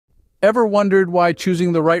Ever wondered why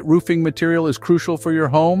choosing the right roofing material is crucial for your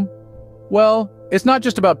home? Well, it's not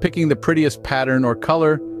just about picking the prettiest pattern or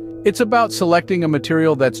color. It's about selecting a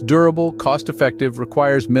material that's durable, cost-effective,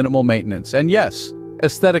 requires minimal maintenance, and yes,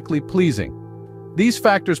 aesthetically pleasing. These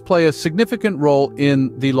factors play a significant role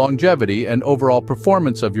in the longevity and overall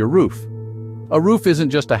performance of your roof. A roof isn't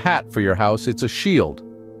just a hat for your house, it's a shield.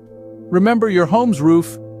 Remember, your home's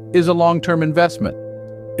roof is a long-term investment.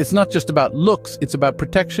 It's not just about looks, it's about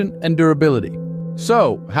protection and durability.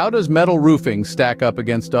 So, how does metal roofing stack up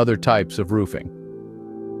against other types of roofing?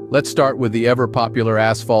 Let's start with the ever-popular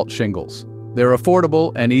asphalt shingles. They're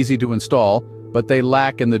affordable and easy to install, but they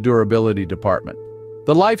lack in the durability department.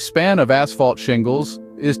 The lifespan of asphalt shingles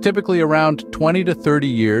is typically around 20 to 30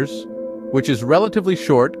 years, which is relatively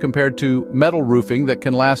short compared to metal roofing that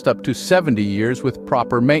can last up to 70 years with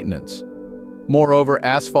proper maintenance. Moreover,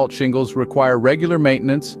 asphalt shingles require regular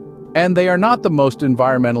maintenance, and they are not the most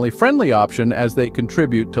environmentally friendly option as they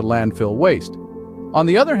contribute to landfill waste. On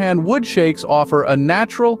the other hand, wood shakes offer a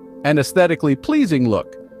natural and aesthetically pleasing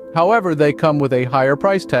look. However, they come with a higher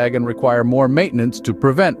price tag and require more maintenance to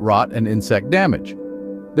prevent rot and insect damage.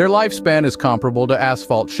 Their lifespan is comparable to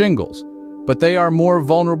asphalt shingles, but they are more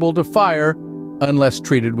vulnerable to fire unless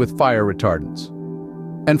treated with fire retardants.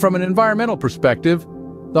 And from an environmental perspective,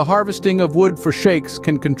 the harvesting of wood for shakes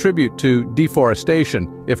can contribute to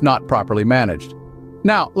deforestation if not properly managed.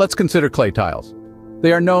 Now, let's consider clay tiles.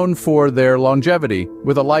 They are known for their longevity,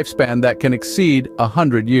 with a lifespan that can exceed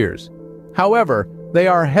 100 years. However, they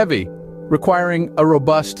are heavy, requiring a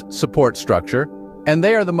robust support structure, and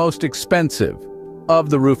they are the most expensive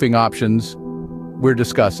of the roofing options we're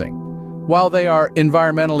discussing. While they are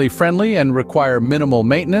environmentally friendly and require minimal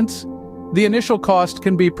maintenance, the initial cost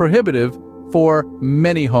can be prohibitive for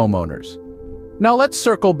many homeowners. Now let's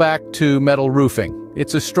circle back to metal roofing.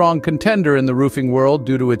 It's a strong contender in the roofing world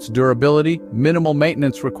due to its durability, minimal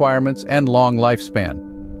maintenance requirements, and long lifespan.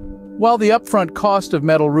 While the upfront cost of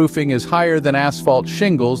metal roofing is higher than asphalt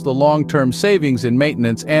shingles, the long-term savings in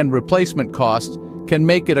maintenance and replacement costs can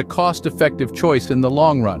make it a cost-effective choice in the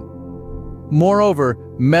long run. Moreover,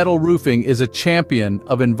 metal roofing is a champion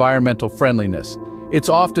of environmental friendliness. It's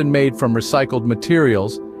often made from recycled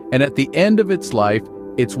materials, and at the end of its life,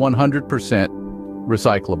 it's 100%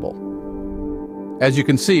 recyclable. As you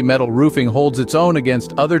can see, metal roofing holds its own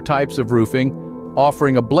against other types of roofing,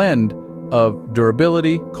 offering a blend of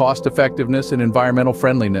durability, cost-effectiveness, and environmental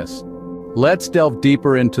friendliness. Let's delve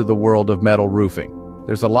deeper into the world of metal roofing.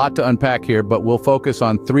 There's a lot to unpack here, but we'll focus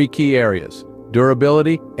on three key areas: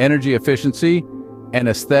 durability, energy efficiency, and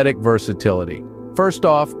aesthetic versatility. First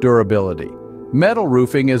off, durability. Metal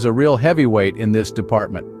roofing is a real heavyweight in this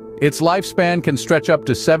department. Its lifespan can stretch up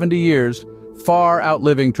to 70 years, far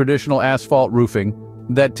outliving traditional asphalt roofing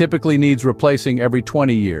that typically needs replacing every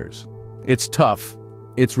 20 years. It's tough,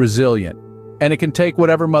 it's resilient, and it can take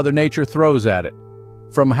whatever Mother Nature throws at it.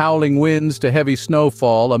 From howling winds to heavy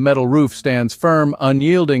snowfall, a metal roof stands firm,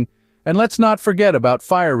 unyielding, and let's not forget about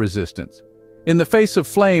fire resistance. In the face of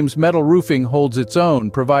flames, metal roofing holds its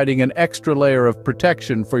own, providing an extra layer of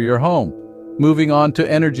protection for your home. Moving on to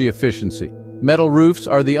energy efficiency. Metal roofs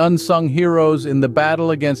are the unsung heroes in the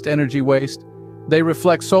battle against energy waste. They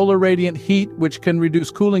reflect solar radiant heat, which can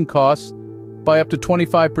reduce cooling costs by up to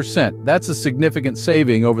 25%. That's a significant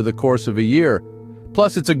saving over the course of a year.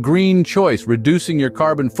 Plus, it's a green choice, reducing your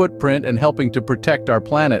carbon footprint and helping to protect our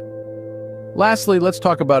planet. Lastly, let's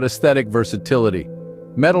talk about aesthetic versatility.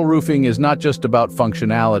 Metal roofing is not just about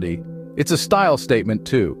functionality, it's a style statement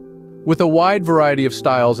too. With a wide variety of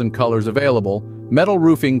styles and colors available, metal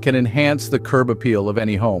roofing can enhance the curb appeal of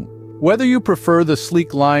any home. Whether you prefer the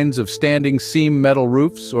sleek lines of standing seam metal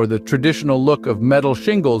roofs or the traditional look of metal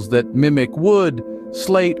shingles that mimic wood,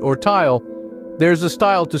 slate, or tile, there's a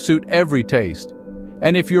style to suit every taste.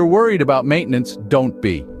 And if you're worried about maintenance, don't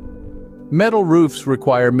be. Metal roofs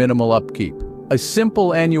require minimal upkeep. A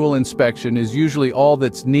simple annual inspection is usually all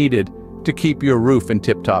that's needed to keep your roof in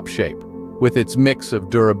tip-top shape. With its mix of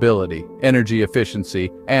durability, energy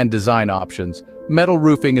efficiency, and design options, metal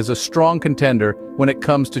roofing is a strong contender when it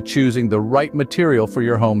comes to choosing the right material for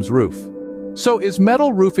your home's roof. So, is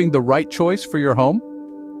metal roofing the right choice for your home?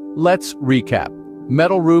 Let's recap.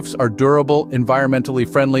 Metal roofs are durable,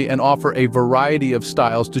 environmentally friendly, and offer a variety of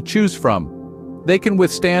styles to choose from. They can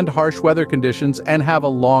withstand harsh weather conditions and have a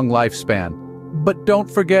long lifespan. But don't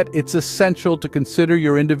forget, it's essential to consider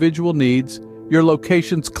your individual needs, your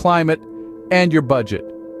location's climate, and your budget.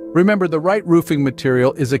 Remember, the right roofing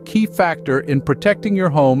material is a key factor in protecting your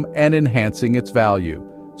home and enhancing its value.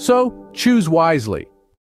 So, choose wisely.